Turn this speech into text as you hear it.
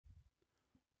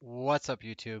What's up,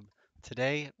 YouTube?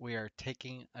 Today we are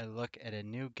taking a look at a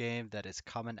new game that is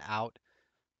coming out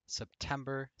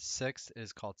September 6th. It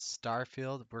is called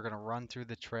Starfield. We're going to run through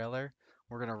the trailer.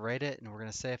 We're going to rate it and we're going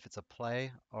to say if it's a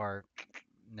play or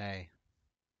nay.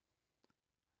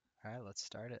 All right, let's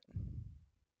start it.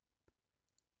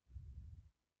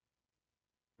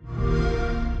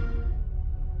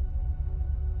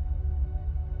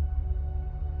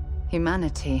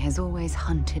 Humanity has always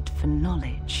hunted for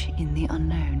knowledge in the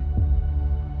unknown.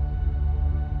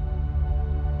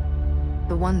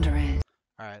 The wonder is,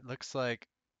 All right, looks like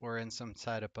we're in some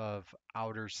type of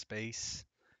outer space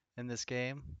in this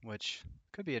game, which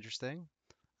could be interesting.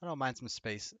 I don't mind some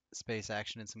space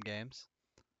action in some games.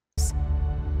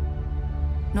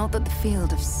 not that the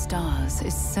field of stars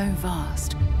is so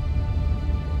vast,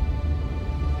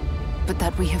 but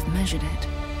that we have measured it.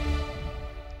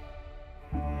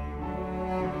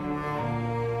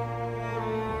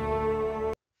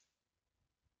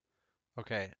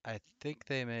 Okay, I think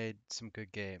they made some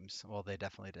good games. Well, they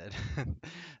definitely did.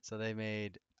 So they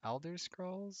made Elder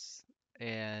Scrolls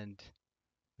and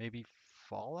maybe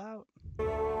Fallout?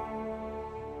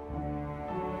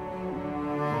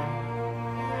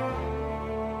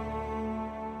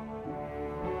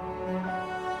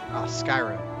 Oh,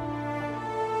 Skyrim.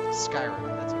 Skyrim,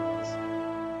 that's what it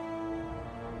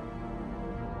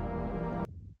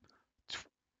was.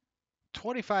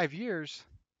 25 years?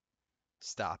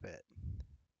 Stop it.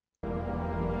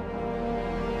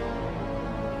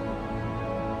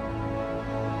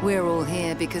 We're all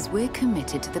here because we're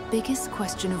committed to the biggest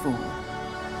question of all.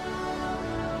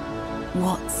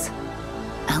 What's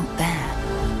out there?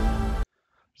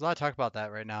 There's a lot of talk about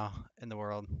that right now in the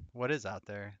world. What is out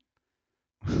there?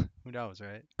 Who knows,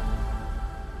 right?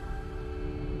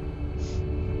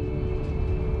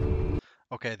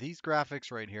 Okay, these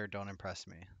graphics right here don't impress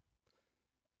me.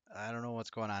 I don't know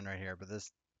what's going on right here, but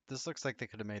this looks like they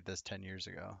could have made this 10 years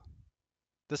ago.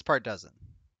 This part doesn't.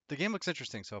 The game looks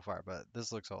interesting so far, but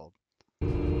this looks old.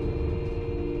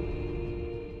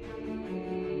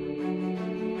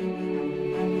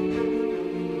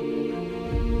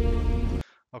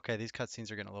 Okay, these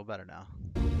cutscenes are getting a little better now.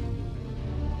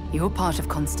 You're part of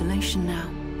Constellation now.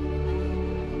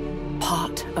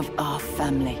 Part of our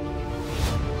family.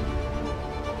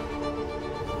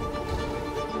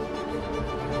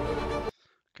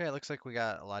 Okay, it looks like we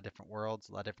got a lot of different worlds,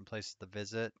 a lot of different places to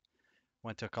visit.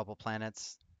 Went to a couple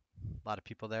planets, a lot of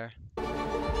people there.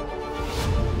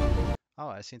 Oh,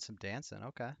 I seen some dancing,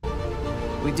 okay.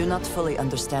 We do not fully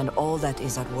understand all that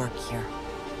is at work here.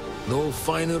 No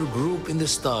finer group in the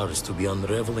stars to be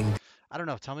unraveling. I don't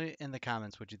know, tell me in the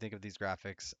comments what you think of these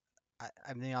graphics.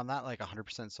 I mean, I'm not like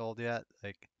 100% sold yet.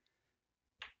 Like,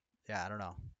 yeah, I don't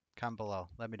know. Comment below,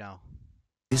 let me know.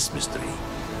 This mystery.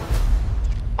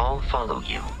 I'll follow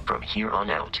you from here on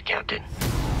out, Captain.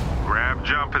 Grab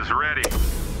jump is ready.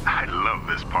 I love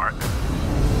this part.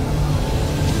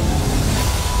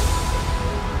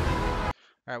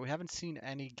 All right, we haven't seen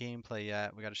any gameplay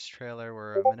yet. We got a trailer.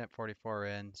 We're a minute 44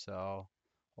 in, so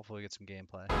hopefully we get some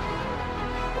gameplay.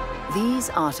 These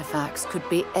artifacts could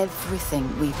be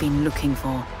everything we've been looking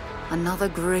for. Another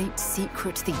great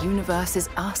secret the universe is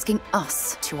asking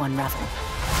us to unravel.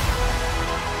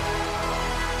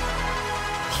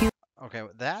 Okay,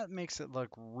 that makes it look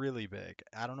really big.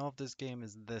 I don't know if this game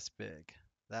is this big.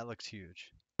 That looks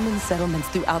huge. Human settlements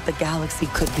throughout the galaxy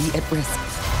could be at risk.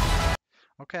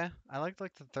 Okay, I like the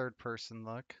third person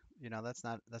look. You know, that's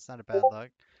not a bad look.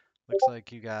 Looks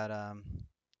like you got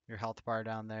your health bar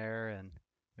down there and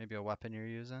maybe a weapon you're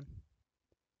using.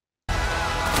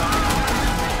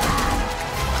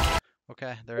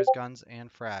 Okay, there's guns and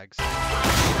frags.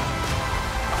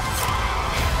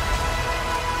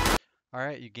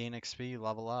 Alright, you gain XP, you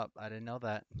level up. I didn't know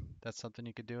that. That's something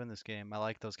you could do in this game. I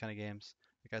like those kind of games.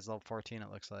 You guys level 14 it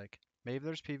looks like. Maybe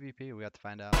there's PvP, we have to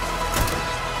find out.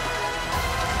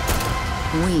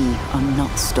 We are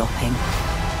not stopping.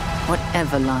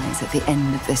 Whatever lies at the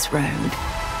end of this road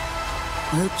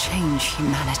will change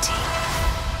humanity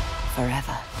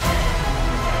forever.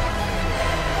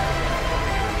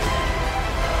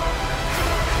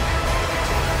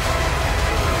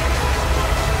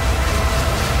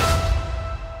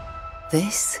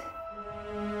 This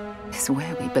is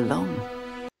where we belong.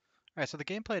 Alright, so the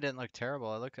gameplay didn't look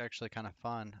terrible. It looked actually kind of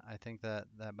fun. I think that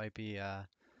might be,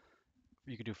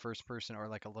 you could do first person or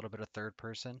like a little bit of third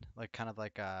person. Like kind of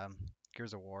like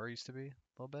Gears of War used to be,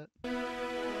 a little bit.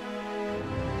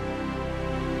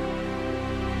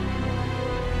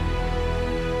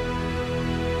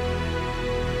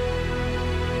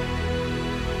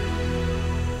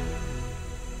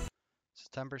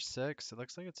 September 6th. It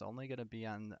looks like it's only going to be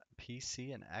on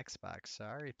PC and Xbox.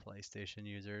 Sorry, PlayStation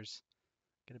users.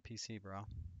 Get a PC, bro.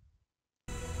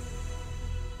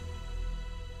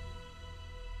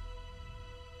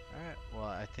 Alright, well,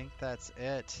 I think that's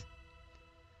it.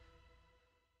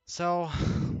 So,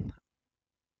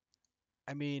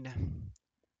 I mean,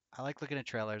 I like looking at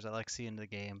trailers. I like seeing the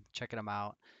game, checking them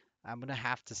out. I'm gonna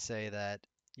have to say that,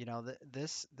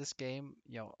 this game,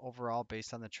 overall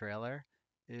based on the trailer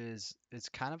is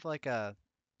kind of like a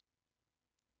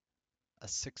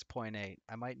 6.8.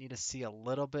 I might need to see a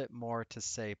little bit more to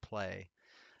say play.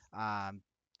 Um,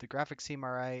 the graphics seem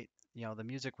alright. The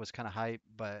music was kind of hype,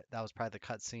 but that was probably the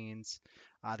cutscenes.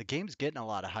 The game's getting a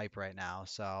lot of hype right now,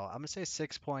 so I'm gonna say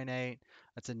 6.8.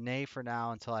 That's a nay for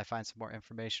now until I find some more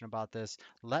information about this.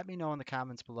 Let me know in the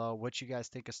comments below what you guys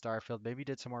think of Starfield. Maybe you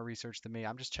did some more research than me.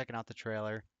 I'm just checking out the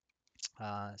trailer.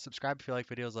 Subscribe if you like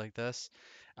videos like this,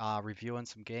 reviewing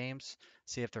some games,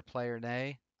 see if they're play or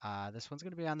nay. This one's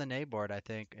going to be on the nay board, I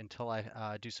think, until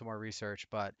I do some more research.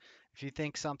 But if you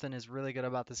think something is really good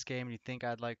about this game and you think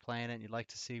I'd like playing it and you'd like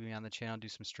to see me on the channel do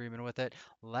some streaming with it,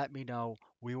 let me know.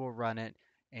 We will run it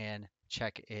and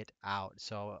check it out.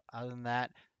 So other than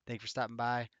that, thanks for stopping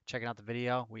by, checking out the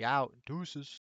video. We out. Deuces.